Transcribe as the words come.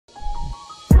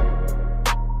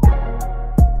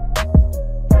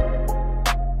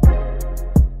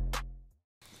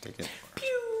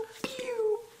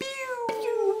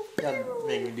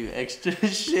extra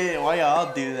shit. Why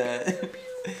y'all do that?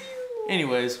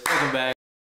 Anyways, welcome back.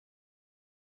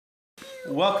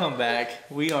 Welcome back.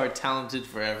 We are Talented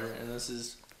Forever, and this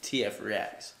is TF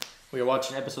Reacts. We are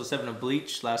watching episode 7 of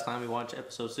Bleach. Last time we watched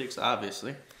episode 6,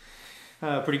 obviously.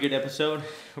 Pretty good episode.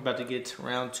 We're about to get to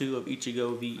round 2 of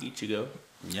Ichigo v Ichigo.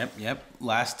 Yep.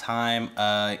 Last time,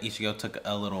 Ichigo took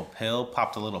a little pill,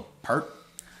 popped a little perk.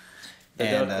 The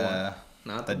duck one.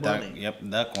 Not the duck. bunny.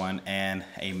 Yep, duck one, and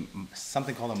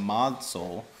something called a mod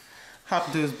soul hopped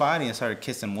into his body and started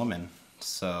kissing women.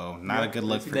 So not a good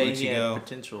look for Ichigo. He had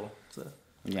potential to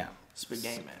spit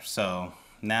game at. So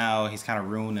now he's kind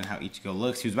of ruining how Ichigo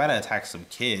looks. He was about to attack some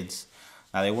kids.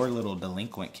 Now they were little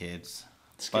delinquent kids.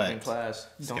 Skipping class.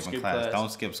 Don't skip class.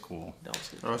 Don't skip school. Don't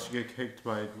skip. Or else you get kicked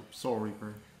by Soul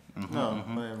Reaper. No,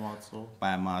 by a mod soul.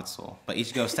 By a mod soul. But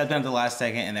Ichigo stepped in at the last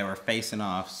second and they were facing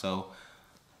off. So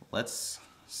let's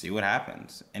see what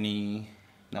happens. No,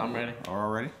 I'm ready.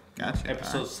 Already? Gotcha.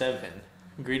 Episode 7.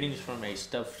 Greetings from a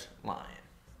stuffed lion.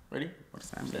 Ready?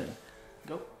 What's that mean?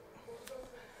 Go.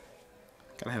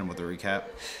 Gotta hit him with a recap.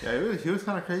 Yeah, he was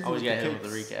kind of crazy. Always gotta hit him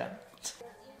with a recap.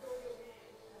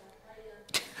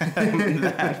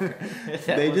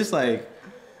 They just like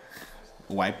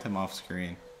wiped him off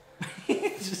screen.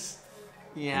 Just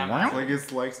like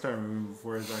his legs start moving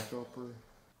before his actual upper.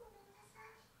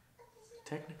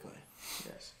 Technically,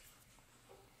 yes.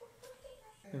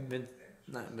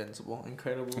 Not invincible.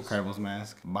 Incredibles. Incredibles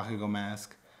mask. Bakugo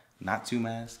mask. Natsu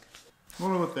mask. I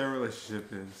wonder what their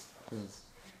relationship is.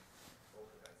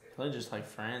 They're just like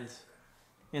friends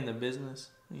in the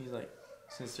business. He's like,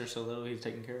 since they're so little, he's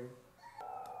taking care of them.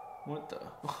 What the?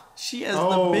 She has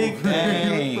the big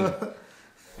dang.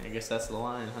 I guess that's the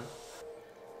line, huh?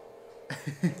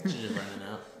 She's just running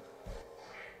out.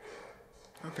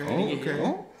 Okay.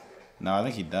 Oh. No, I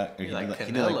think he ducked. He did like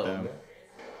them.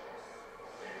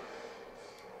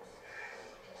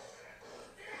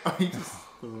 He just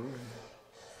threw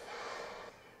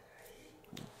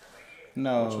it.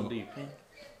 No. Which one do you pick?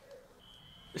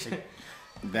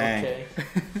 Dang. Okay.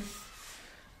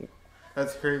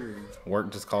 That's crazy.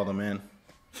 Work just called him in.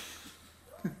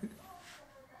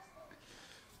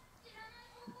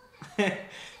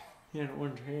 He had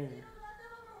orange hair.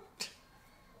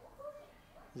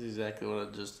 That's exactly what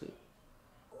I just did.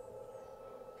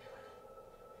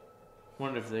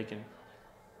 Wonder if they can.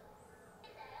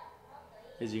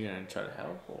 Is he gonna try to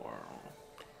help, or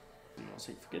you gonna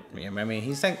say forget them? Yeah, I mean,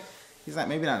 he's not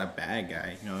maybe not a bad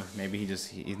guy. You know, maybe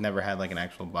he's never had like an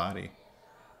actual body.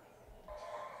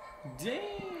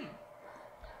 Dang.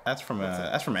 That's from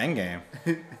Endgame.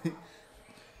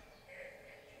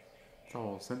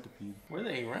 Oh, centipede. Where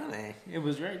they running? It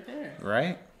was right there.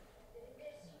 Right?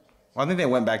 Well, I think they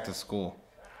went back to school,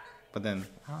 but then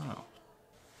I don't know.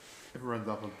 It runs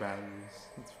off of batteries.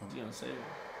 That's funny. He's gonna save him.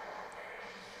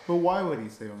 But why would he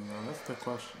save him though? That's the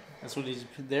question. That's what he's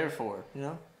there for, you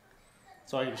know?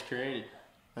 That's why he was created.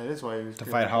 That is why he was to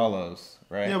fight hollows,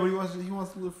 right? Yeah, but he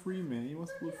wants to live free, man. He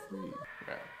wants to live free.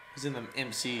 Right. He's in the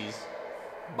MC's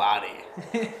body.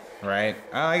 Right.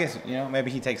 Oh, I guess maybe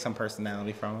he takes some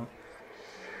personality from him.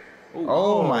 Ooh,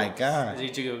 oh my god. Is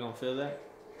Ichigo gonna feel that?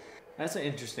 That's an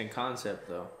interesting concept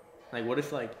though. Like what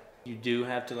if like you do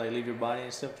have to like leave your body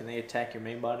and stuff? Can they attack your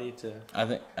main body to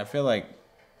I feel like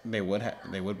they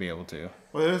would be able to.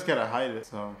 Well, they just gotta hide it,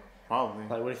 so probably.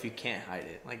 Like what if you can't hide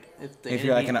it? Like if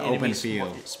you're like in an open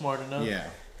field, smart enough. Yeah.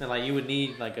 Then like you would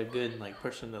need like a good like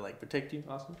person to like protect you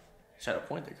also. So at a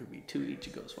point there could be 2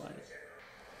 Ichigos fighting.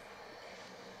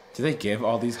 Do they give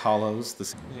all these hollows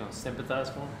this? Sympathize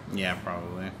for him? Yeah,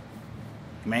 probably.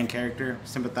 Main character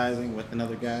sympathizing with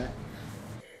another guy.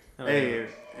 Hey,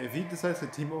 if he decides to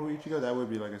team up with Ichigo, that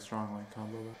would be like a strong like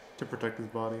combo to protect his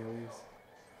body at least.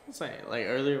 I'm saying, like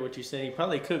earlier, what you said, he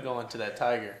probably could go into that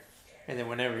tiger, and then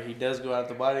whenever he does go out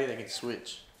the body, they can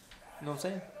switch. You know what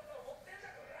I'm saying?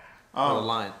 Oh, the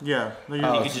line. Yeah. No,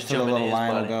 you could just jump the into little his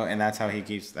line body. will go, and that's how he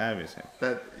keeps that.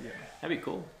 Yeah. That'd be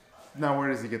cool. Now where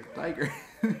does he get the tiger?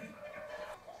 I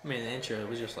mean, the intro it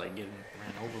was just like getting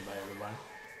ran over by everybody.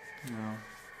 No.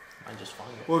 I just find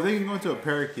it. Well, if they can go into a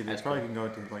parakeet, they probably can go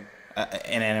into like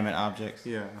inanimate objects.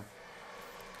 Yeah.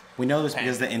 We know this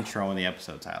because of the intro and the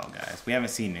episode title, guys. We haven't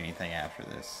seen anything after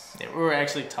this. Yeah, we were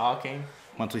actually talking.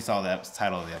 Once we saw the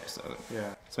title of the episode.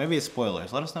 Yeah. So maybe it's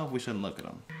spoilers. Let us know if we shouldn't look at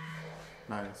them.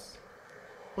 Nice.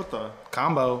 What the?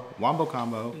 Combo. Wombo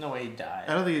combo. No way he died.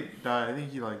 I don't think it died. I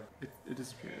think he like, it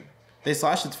disappeared. They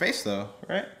slashed its face though,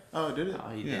 right? Oh, did it? Oh,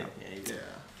 he did. Yeah, he did. Yeah.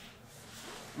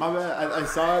 My bad. I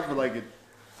saw it, but like it.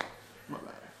 My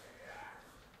bad.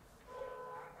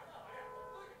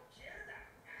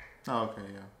 Oh, okay,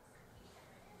 yeah.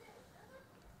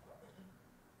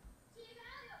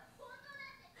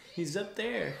 He's up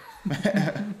there.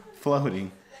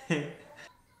 Floating. Oh,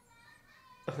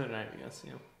 they're not even gonna see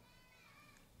him.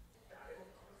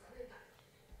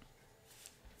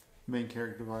 Main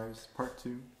character vibes, part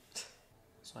 2.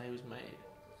 That's why he was made.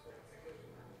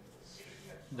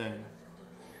 Dang.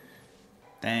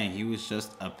 Dang, he was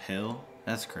just a pill?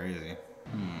 That's crazy.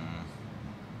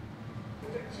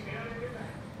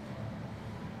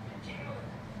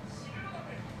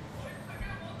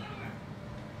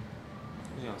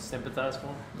 You gonna sympathize for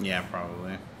him? Yeah,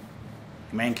 probably.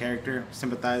 Main character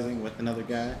sympathizing with another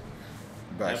guy.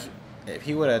 But if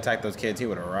he would have attacked those kids, he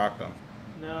would have rocked them.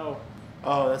 No.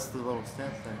 Oh, that's the little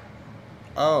stamp thing.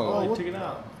 Oh, Oh, he took it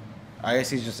out. I guess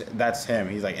he's just, that's him.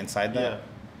 He's like inside Yeah. that?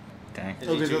 Dang. Is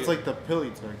Okay, he that's like the pill he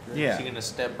took, right? Yeah. Is he gonna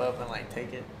step up and like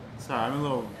take it? Sorry, I'm a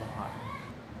little behind.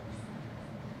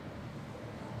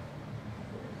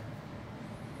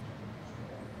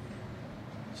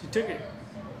 She took it.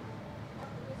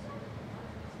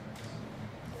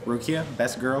 Rukia,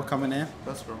 best girl coming in.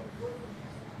 That's wrong.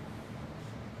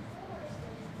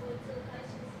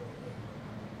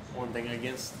 One thing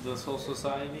against this whole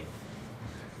society,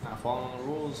 not following the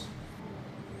rules.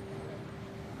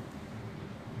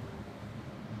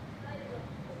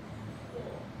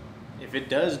 If it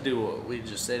does do what we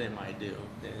just said it might do,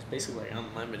 then it's basically like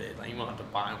unlimited. Like you won't have to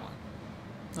buy one.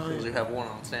 Because you have one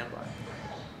on standby.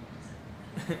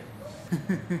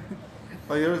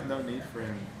 Like there was no need for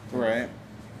him. Right.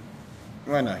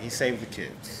 Well, no, he saved the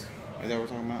kids. Is that what we're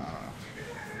talking about? I don't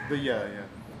know. But yeah.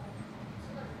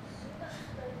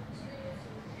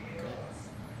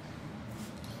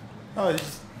 Oh, it's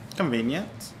just Convenient.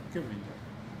 convenient.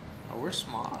 Oh, we're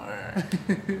smart.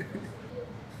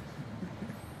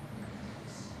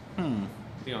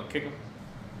 You gonna kick him?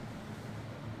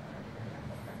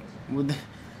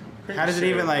 How does it sure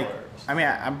even it like? works. I mean,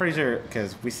 I'm pretty sure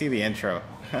because we see the intro.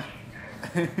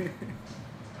 You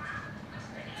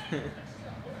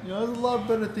know, there's a lot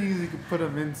better things you could put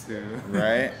him into.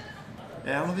 Right?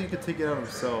 Yeah, I don't think he could take it out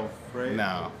himself, right?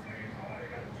 No.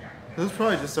 This is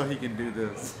probably just so he can do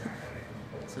this.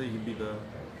 So he can be the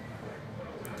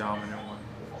dominant one.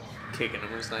 Kicking him,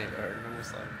 it's not even hurting him.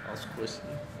 It's like all squishy.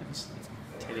 It's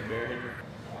teddy bear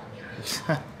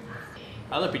hitting.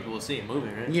 Other people will see it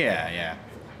moving, right? Yeah.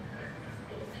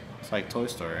 It's like Toy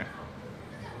Story.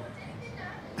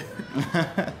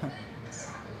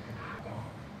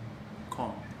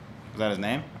 Calm. Is that his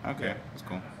name? Okay, Yeah. that's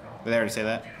cool. Did they already say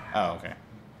that? Oh, okay.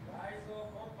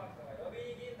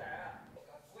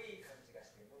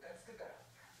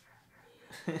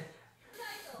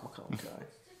 We'll call him Guy.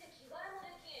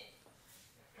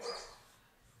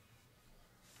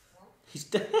 He's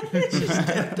dead. He's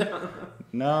stepped down.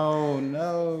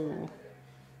 No.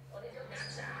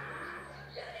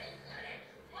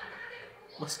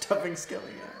 What's stuffing Skelly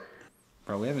at?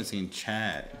 Bro, we haven't seen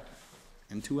Chad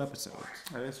in 2 episodes.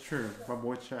 That is true. My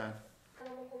boy Chad.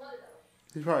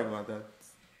 He's probably glad that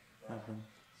happened.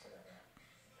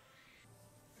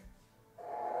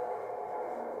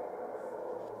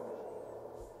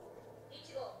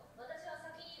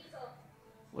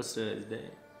 What's today's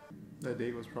date? That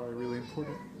date was probably really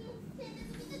important.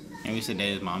 And we said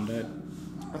day his mom died.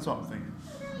 That's what I'm thinking.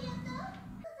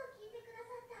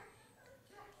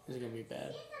 Is it gonna be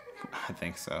bad? I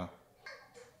think so.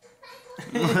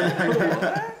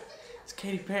 It's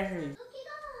Katy Perry.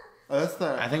 Oh, that's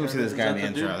that. I think we see this Is guy in that the the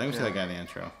intro. dude? I think we see Yeah. that guy in the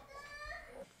intro.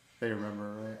 They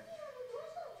remember, right?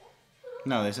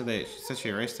 No, she said she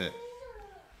erased it.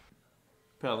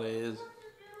 Probably is.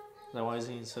 Now why is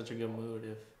he in such a good mood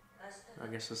if I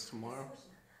guess it's tomorrow?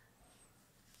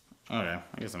 Okay,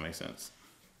 I guess that makes sense.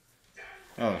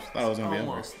 Oh, I thought it was gonna be over.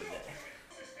 Almost the day.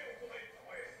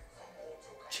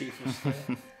 Chief of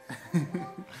Staff.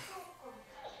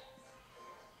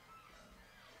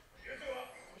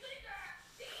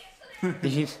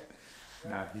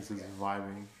 Nah, he's just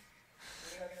vibing.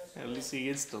 At least he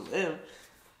gets to live.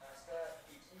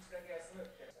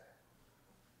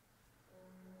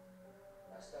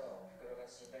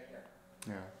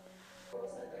 Yeah.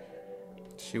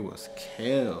 She was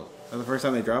killed. That was the first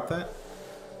time they dropped that?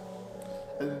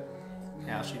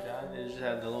 How she died. They just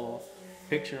had the little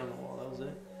picture on the wall. That was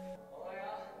it.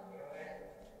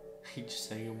 He just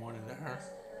said good morning to her.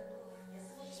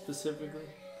 Specifically.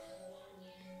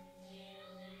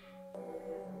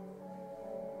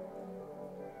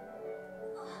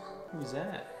 Who's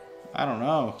that? I don't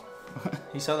know.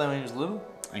 He saw that when he was little?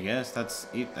 I guess that's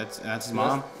his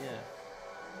mom. Yeah.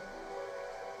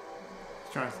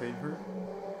 He's trying to save her.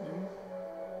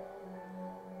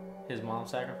 His mom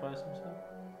sacrificed himself?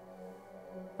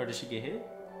 Or did she get hit?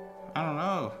 I don't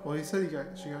know. Well, he said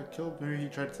she got killed. Maybe he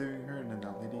tried saving her and then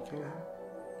that lady killed him.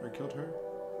 Or killed her?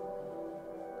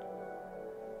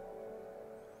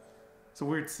 It's a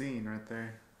weird scene right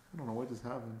there. I don't know what just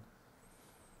happened.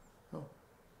 Oh.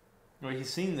 Well, he's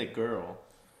seen the girl.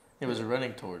 It was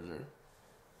running towards her.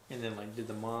 And then, like, did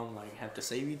the mom, like, have to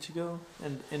save Ichigo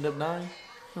and end up dying? You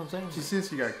know what I'm saying? She says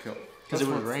she got killed. Because it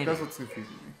was raining. That's what's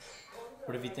confusing me.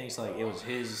 What if he thinks, like, it was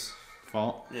his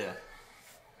fault? Yeah.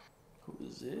 Who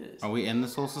is this? Are we in the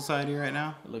Soul Society right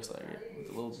now? It looks like it. With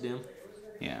a little dim.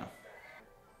 Yeah.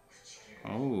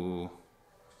 Oh.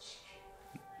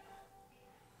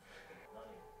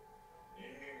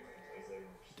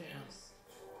 Damn.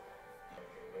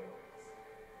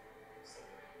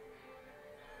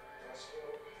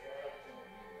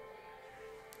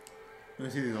 You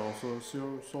see these also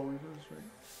Soul Reapers, right?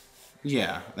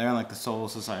 Yeah, they're in like the Soul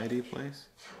Society place.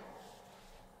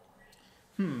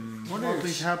 What are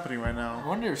things happening right I now?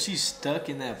 wonder if she's stuck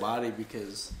in that body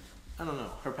because, I don't know,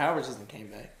 her powers just came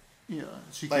back. Yeah,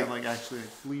 she can't like actually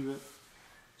leave it.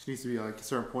 She needs to be like a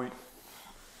certain point.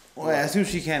 Well, I assume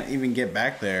she can't even get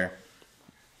back there.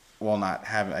 Well, not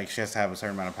have like she has to have a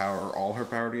certain amount of power or all her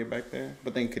power to get back there.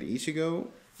 But then could Ichigo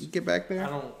get back there? I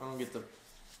don't get the.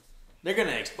 They're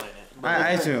gonna explain it. But I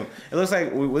assume it looks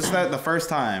like was that the first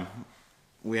time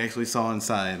we actually saw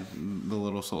inside the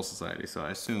little Soul Society. So I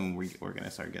assume we're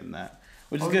gonna start getting that,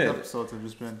 which is All these good. episodes have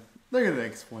just been. They're gonna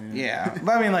explain it. Yeah,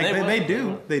 but I mean, like they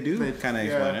They do kind of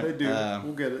explain it. They do.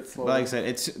 We'll get it slowly. But like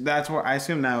I said, that's where I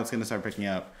assume now it's gonna start picking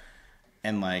up,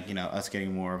 and like us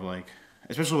getting more of like,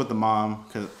 especially with the mom,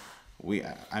 because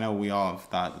I know we all have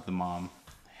thought that the mom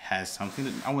has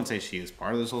something. I wouldn't say she is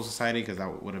part of the Soul Society because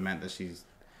that would have meant that she's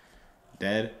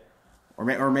dead,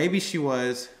 or maybe she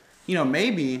was.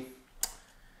 Maybe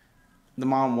the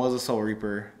mom was a Soul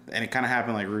Reaper, and it kind of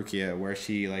happened like Rukia, where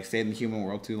she like stayed in the human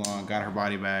world too long, got her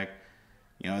body back,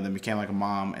 and then became like a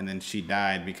mom, and then she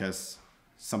died because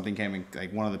something came in,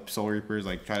 like one of the Soul Reapers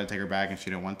like tried to take her back, and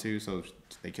she didn't want to, so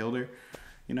they killed her.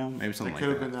 Maybe something like that. Could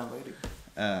have been that lady.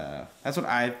 That's what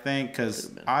I think,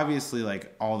 because obviously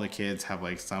like all the kids have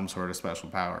like some sort of special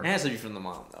power. It has to be from the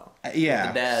mom though. Yeah.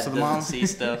 If the dad so the doesn't mom see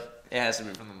stuff. It has to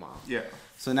be from the mom. Yeah.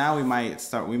 So now we might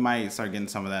start getting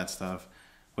some of that stuff,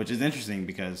 which is interesting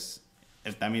because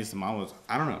if that means the mom was,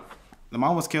 I don't know, the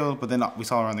mom was killed, but then we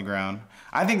saw her on the ground.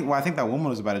 I think that woman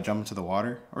was about to jump into the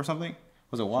water or something.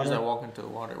 Was it water? She was like walking into the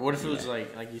water. What if it was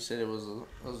like you said, it was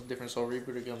a different Soul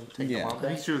Reaper to come take the mom I back?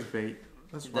 think she was bait.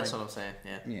 That's what I'm saying.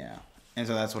 Yeah. Yeah. And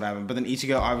so that's what happened. But then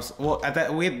Ichigo,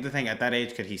 at that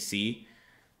age, could he see?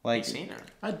 Like, He's seen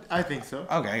her. I think so.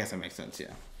 Okay, I guess that makes sense.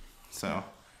 Yeah. So,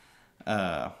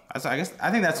 I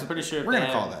think that's. I'm pretty sure we're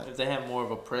gonna call that. If they have more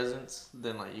of a presence,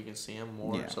 then like you can see him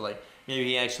more. Yeah. So like maybe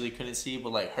he actually couldn't see,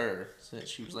 but like her, since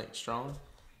she was like strong,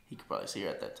 he could probably see her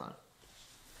at that time.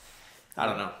 I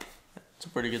don't know. It's a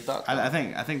pretty good thought. I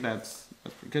think that's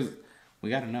because we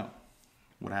got to know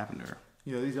what happened to her.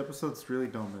 These episodes really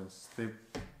don't miss.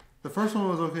 The first one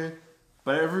was okay,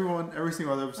 but every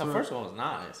single other episode. The first one was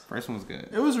nice. First one was good.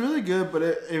 It was really good, but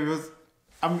it was.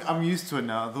 I'm used to it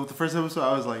now. The first episode,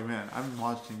 I was like, man, I'm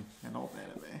watching an old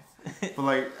anime. But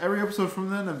like every episode from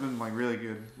then have been like really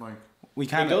good. Like we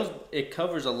kind of it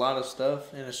covers a lot of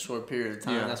stuff in a short period of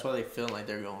time. Yeah. That's why they feel like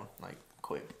they're going like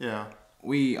quick. Yeah.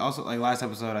 We also like last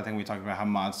episode. I think we talked about how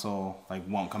Mod Soul like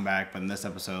won't come back, but in this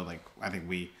episode, like I think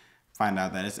we find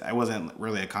out that it wasn't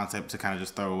really a concept to kind of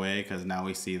just throw away because now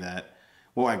we see that.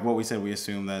 Well, like what we said, we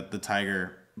assume that the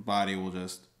tiger body will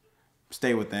just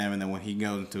stay with them, and then when he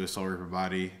goes into his Soul Reaper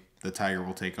body, the tiger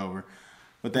will take over.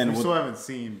 But then we still haven't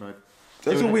seen, but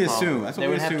that's what we assume. That's what They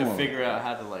we would have assume. to figure out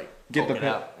how to like Get the poke it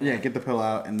pill. out. Yeah, get the pill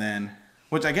out, and then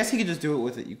which I guess he could just do it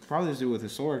with it. You could probably just do it with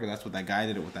his sword because that's what that guy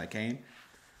did it with that cane.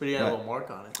 But he had a little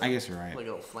mark on it. I guess you're right. Like a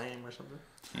little flame or something.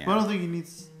 Yeah. but I don't think he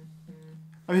needs.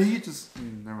 I mean, he could just.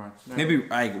 Never mind. Maybe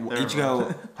like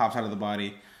Ichigo pops out of the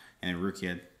body, and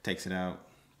Rukia takes it out,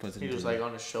 puts it. He into was like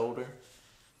on his shoulder.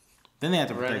 Then they have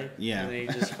to Running, protect. Yeah. And then he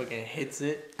just fucking hits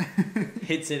it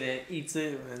and eats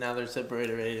it, and now they're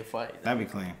separated, ready to fight. That'd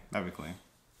be clean.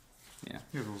 Yeah.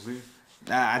 Yeah, we'll see.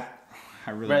 I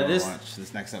really Right, want this- to watch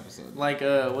this next episode. Like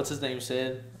what's his name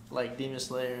said, like Demon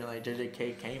Slayer and like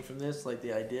JJK came from this, like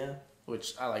the idea,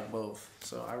 which I like both.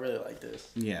 So I really like this.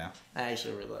 Yeah. I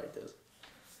actually really like this.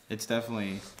 It's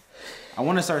definitely. I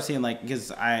want to start seeing like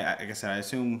because like I said, I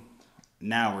assume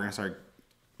now we're gonna start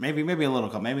maybe a little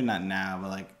couple, maybe not now, but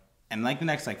like and like the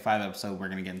next like 5 episodes we're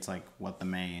gonna get into like what the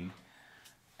main,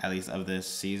 at least of this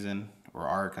season or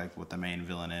arc, like what the main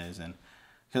villain is, and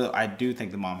because I do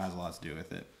think the mom has a lot to do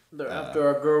with it. They're after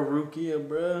our girl Rukia,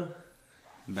 bro.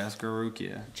 Best girl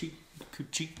Rukia.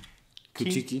 Kuchiki.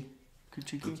 Kuchiki.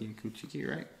 Kuchiki. Kuchiki,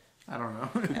 right? I don't know.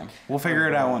 Yeah. We'll figure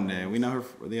it out one day. We know her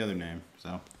for the other name,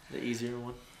 so. The easier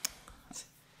one.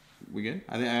 We good?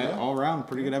 I think all around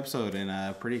pretty good episode,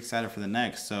 and pretty excited for the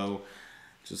next. So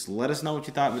just let us know what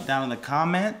you thought down in the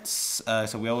comments.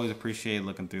 So we always appreciate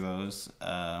looking through those.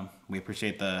 We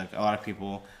appreciate a lot of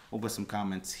people. We'll put some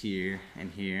comments here and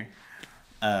here.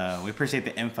 We appreciate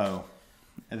the info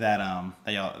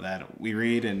that we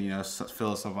read, and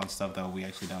fill us up on stuff that we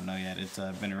actually don't know yet. It's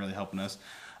been really helping us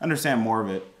understand more of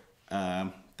it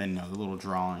than the little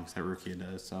drawings that Rukia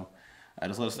does. So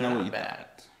just let us know what you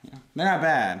thought. Yeah. They're not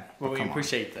bad. Well, we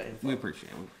appreciate that. We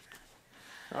appreciate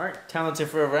it. All right, Talented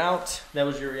Forever out. That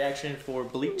was your reaction for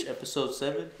Bleach episode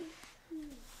 7.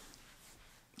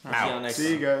 I'll see y'all next time.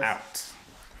 See you guys. Out.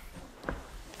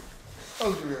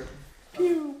 Oh, weird.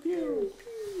 Pew, pew,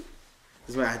 pew.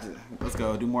 This is what let's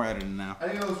go. Do more editing now. I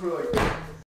think those were like.